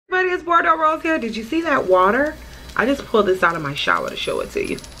it's Bordeaux Rose here. Did you see that water? I just pulled this out of my shower to show it to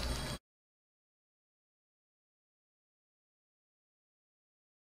you.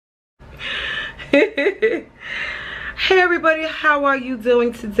 Hey everybody, how are you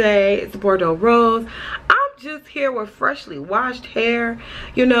doing today? It's Bordeaux Rose. I'm just here with freshly washed hair.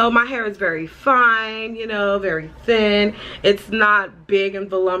 You know, my hair is very fine, you know, very thin. It's not big and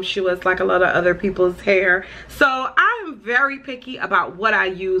voluptuous like a lot of other people's hair. So I am very picky about what I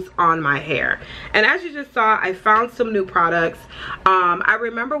use on my hair. And as you just saw, I found some new products. I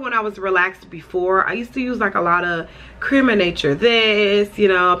remember when I was relaxed before, I used to use like a lot of Cream of Nature this, you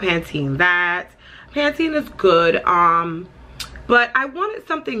know, Pantene that. Pantene is good, but I wanted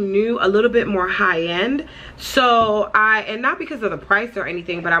something new, a little bit more high-end. So and not because of the price or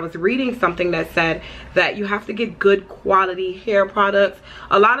anything, but I was reading something that said that you have to get good quality hair products.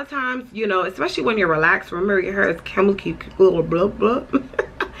 A lot of times, you know, especially when you're relaxed, remember your hair is chemically blah blah blah.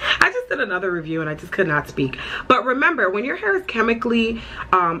 I just did another review and I just could not speak. But remember, when your hair is chemically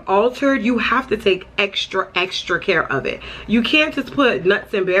altered, you have to take extra care of it. You can't just put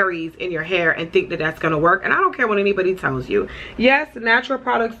nuts and berries in your hair and think that that's going to work. And I don't care what anybody tells you. Yes, natural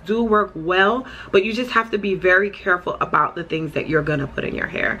products do work well, but you just have to be very careful about the things that you're going to put in your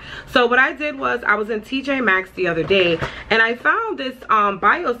hair. So what I did was I was in TJ Maxx the other day and I found this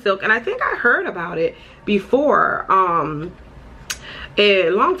Biosilk, and I think I heard about it before a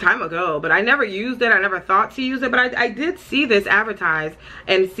long time ago, but I never used it. I never thought to use it, but I did see this advertised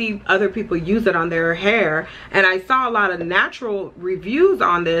and see other people use it on their hair, and I saw a lot of natural reviews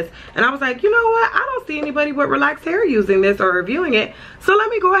on this, and I was like, you know what, I don't see anybody with relaxed hair using this or reviewing it, so let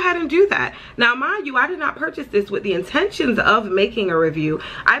me go ahead and do that. Now mind you, I did not purchase this with the intentions of making a review.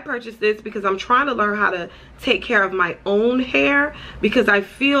 I purchased this because I'm trying to learn how to take care of my own hair, because I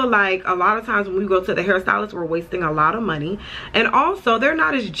feel like a lot of times when we go to the hairstylist, we're wasting a lot of money, and also they're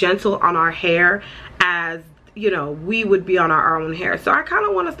not as gentle on our hair as, you know, we would be on our own hair. So I kind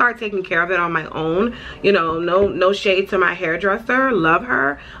of want to start taking care of it on my own. You know, no shade to my hairdresser, love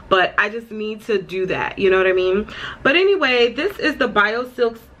her, but I just need to do that, you know what I mean? But anyway, this is the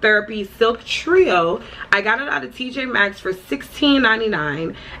Biosilk Therapy Silk Trio. I got it out of TJ Maxx for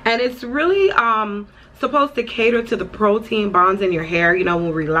 $16.99, and it's really supposed to cater to the protein bonds in your hair. You know,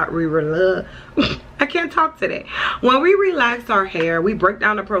 when I can't talk today. When we relax our hair, we break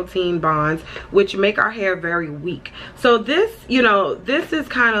down the protein bonds, which make our hair very weak. So this, you know, this is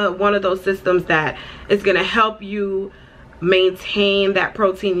kind of one of those systems that is going to help you maintain that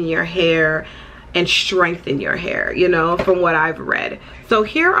protein in your hair and strengthen your hair, you know, from what I've read. So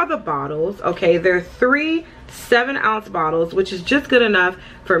here are the bottles. Okay, they're 3 7-ounce bottles, which is just good enough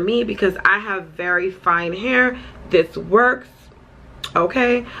for me because I have very fine hair. This works.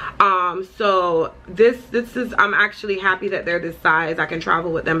 Okay, so this is, I'm actually happy that they're this size. I can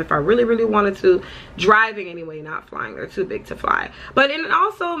travel with them if I really wanted to, driving anyway, not flying. They're too big to fly. But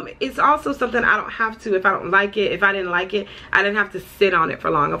it's also something I don't have to, if I don't like it, if I didn't like it, I didn't have to sit on it for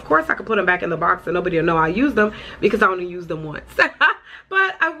long. Of course I could put them back in the box and nobody will know I used them because I only used them once.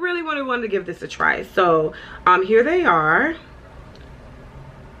 But I really wanted to give this a try. So here they are.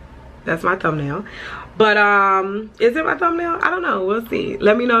 That's my thumbnail. But is it my thumbnail? I don't know, we'll see.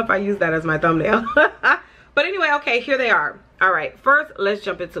 Let me know if I use that as my thumbnail. But anyway, okay, here they are. All right, first let's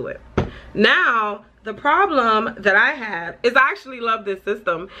jump into it. Now the problem that I have is I actually love this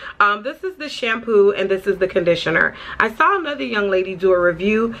system. This is the shampoo and this is the conditioner. I saw another young lady do a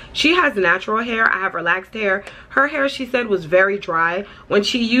review. She has natural hair. I have relaxed hair. Her hair, she said, was very dry. When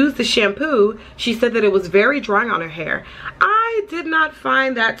she used the shampoo, she said that it was very dry on her hair. I did not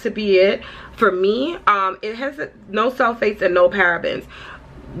find that to be it for me. It has no sulfates and no parabens.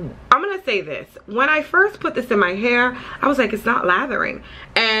 I'm gonna say this, when I first put this in my hair, I was like, it's not lathering,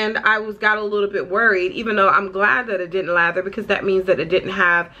 and I got a little bit worried, even though I'm glad that it didn't lather, because that means that it didn't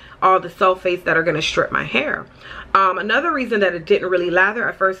have all the sulfates that are going to strip my hair. Another reason that it didn't really lather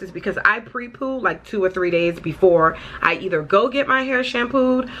at first is because I pre-poo like 2 or 3 days before I either go get my hair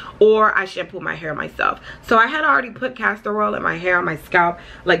shampooed or I shampoo my hair myself. So I had already put castor oil in my hair, on my scalp,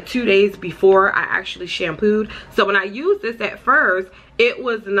 like 2 days before I actually shampooed. So when I used this at first, it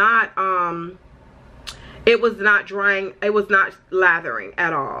was not drying, it was not lathering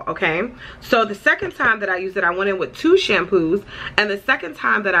at all. Okay, so the second time that I used it, I went in with 2 shampoos, and the second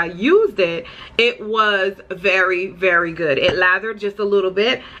time that I used it, it was very good. It lathered just a little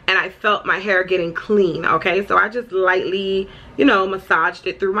bit and I felt my hair getting clean. Okay, so I just lightly you know, massaged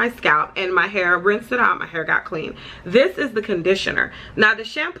it through my scalp, and my hair, rinsed it out, my hair got clean. This is the conditioner. Now the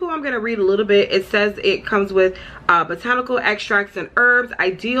shampoo, I'm going to read a little bit. It says it comes with botanical extracts and herbs,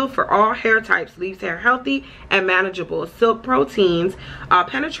 ideal for all hair types, leaves hair healthy and manageable. Silk proteins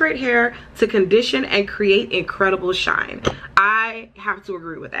penetrate hair to condition and create incredible shine. I have to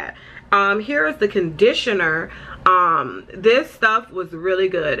agree with that. Here is the conditioner. This stuff was really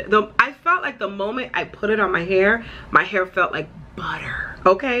good. I felt like the moment I put it on my hair felt like butter.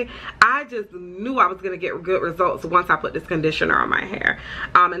 Okay, I just knew I was gonna get good results once I put this conditioner on my hair.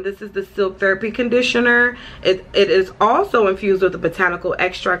 And this is the Silk Therapy conditioner. It is also infused with the botanical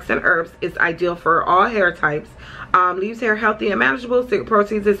extracts and herbs. It's ideal for all hair types. Leaves hair healthy and manageable. Silk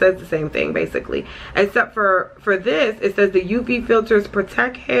proteins, it says the same thing basically, except for this, it says the UV filters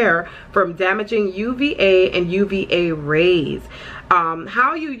protect hair from damaging UVA and UVA rays.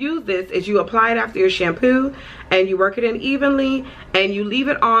 How you use this is you apply it after your shampoo and you work it in evenly and you leave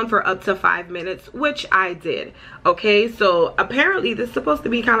it on for up to 5 minutes, which I did. Okay, so apparently this is supposed to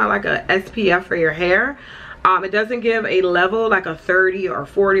be kind of like a SPF for your hair. It doesn't give a level like a 30 or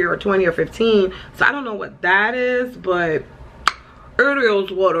 40 or 20 or 15, so I don't know what that is, but it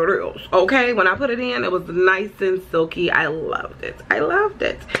is what it is. Okay, when I put it in, it was nice and silky. I loved it. I loved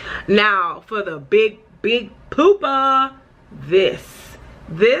it. Now for the big pooper, this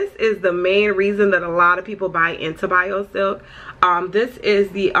is the main reason that a lot of people buy into Biosilk. This is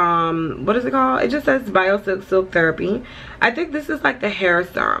the what is it called? It just says Biosilk Silk Therapy. I think this is like the hair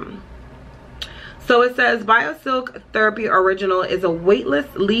serum. So it says Biosilk Therapy Original is a weightless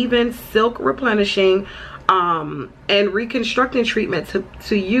leave-in silk replenishing and reconstructing treatment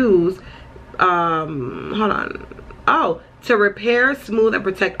to use to repair, smooth, and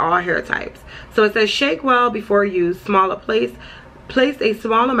protect all hair types. So it says shake well before use. Place a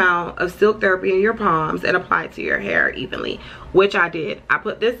small amount of Silk Therapy in your palms and apply it to your hair evenly, which I did. I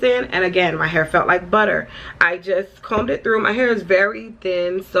put this in and again my hair felt like butter. I just combed it through. My hair is very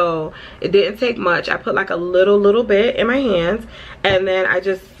thin, so it didn't take much. I put like a little bit in my hands and then I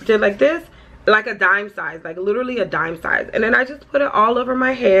just did like this, like a dime size, like literally a dime size, and then I just put it all over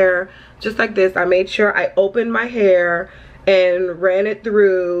my hair just like this. I made sure I opened my hair and ran it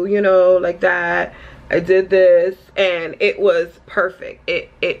through, you know, like that. I did this and it was perfect.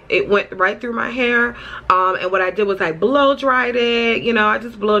 It went right through my hair. And what I did was I blow dried it. You know, I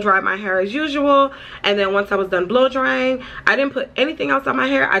just blow dried my hair as usual. And then once I was done blow drying, I didn't put anything else on my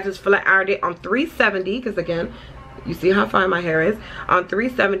hair. I just flat ironed it on 370 because again, you see how fine my hair is. On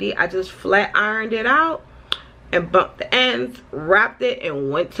 370, I just flat ironed it out and bumped the ends, wrapped it,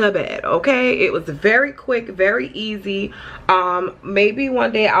 and went to bed. Okay, it was very quick, very easy. Maybe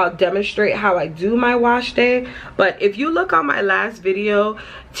one day I'll demonstrate how I do my wash day, but if you look on my last video,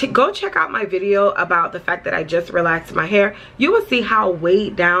 go check out my video about the fact that I just relaxed my hair. You will see how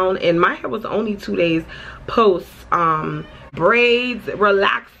weighed down, and my hair was only 2 days post braids,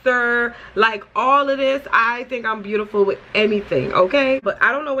 relaxer, like all of this. I think I'm beautiful with anything, okay? But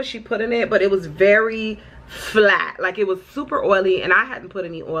I don't know what she put in it, but it was very flat, like it was super oily, and I hadn't put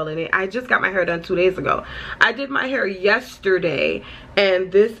any oil in it. I just got my hair done 2 days ago. I did my hair yesterday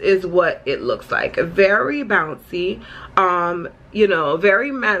and this is what it looks like. Very bouncy, you know,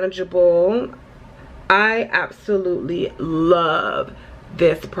 very manageable. I absolutely love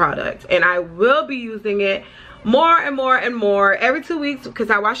this product and I will be using it more and more and more every 2 weeks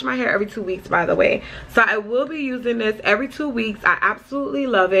because I wash my hair every 2 weeks, by the way. So I will be using this every 2 weeks. I absolutely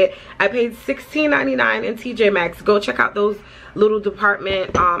love it. I paid $16.99 in TJ Maxx. Go check out those little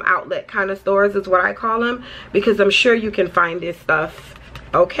department outlet kind of stores is what I call them, because I'm sure you can find this stuff.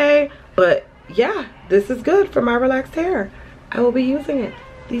 Okay, but yeah, this is good for my relaxed hair. I will be using it.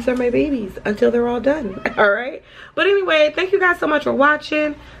 These are my babies until they're all done. All right, but anyway, thank you guys so much for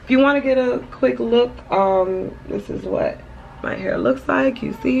watching. If you want to get a quick look, this is what my hair looks like.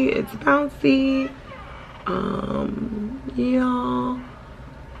 You see it's bouncy. Yeah,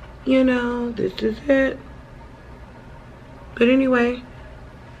 you know, this is it. But anyway,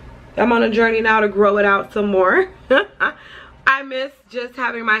 I'm on a journey now to grow it out some more. I miss just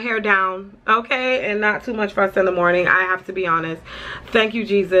having my hair down, okay, and not too much fuss in the morning. I have to be honest. Thank you,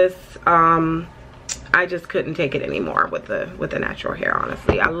 Jesus. I just couldn't take it anymore with the natural hair.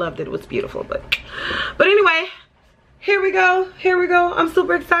 Honestly, I loved it. It was beautiful, but anyway, here we go. Here we go. I'm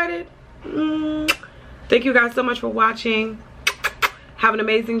super excited. Thank you guys so much for watching. Have an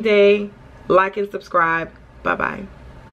amazing day. Like and subscribe. Bye bye.